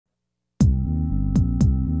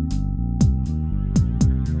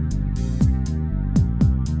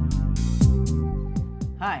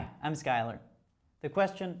I'm Skylar. The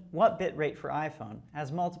question, what bit rate for iPhone, has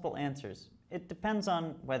multiple answers. It depends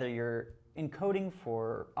on whether you're encoding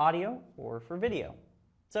for audio or for video.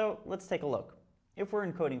 So let's take a look. If we're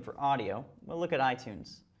encoding for audio, we'll look at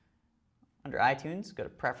iTunes. Under iTunes, go to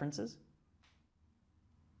Preferences,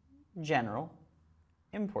 General,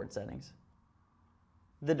 Import Settings.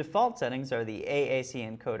 The default settings are the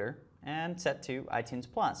AAC encoder and set to iTunes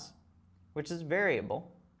Plus, which is variable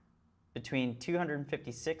between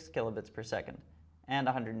 256 kilobits per second and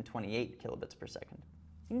 128 kilobits per second.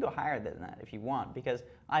 You can go higher than that if you want because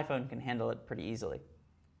iPhone can handle it pretty easily.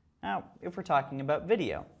 Now, if we're talking about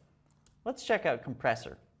video, let's check out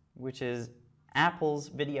Compressor, which is Apple's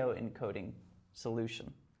video encoding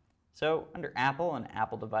solution. So under Apple and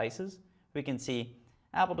Apple devices, we can see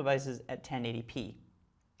Apple devices at 1080p,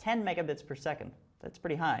 10 megabits per second. That's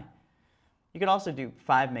pretty high. You could also do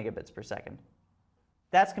 5 megabits per second.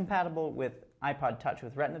 That's compatible with iPod Touch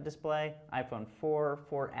with Retina display, iPhone 4,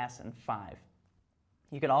 4S, and 5.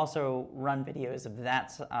 You could also run videos of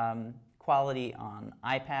that quality on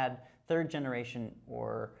iPad 3rd generation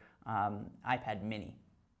or iPad mini.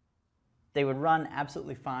 They would run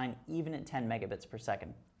absolutely fine even at 10 megabits per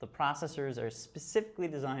second. The processors are specifically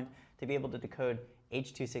designed to be able to decode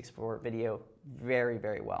H.264 video very,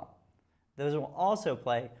 very well. Those will also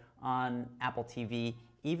play on Apple TV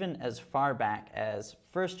even as far back as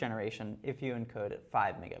 1st generation if you encode at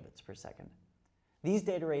 5 megabits per second. These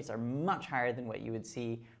data rates are much higher than what you would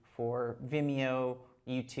see for Vimeo,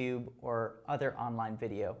 YouTube, or other online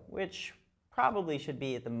video, which probably should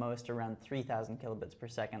be at the most around 3,000 kilobits per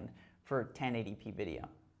second for 1080p video.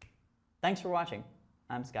 Thanks for watching.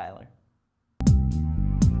 I'm Skylar.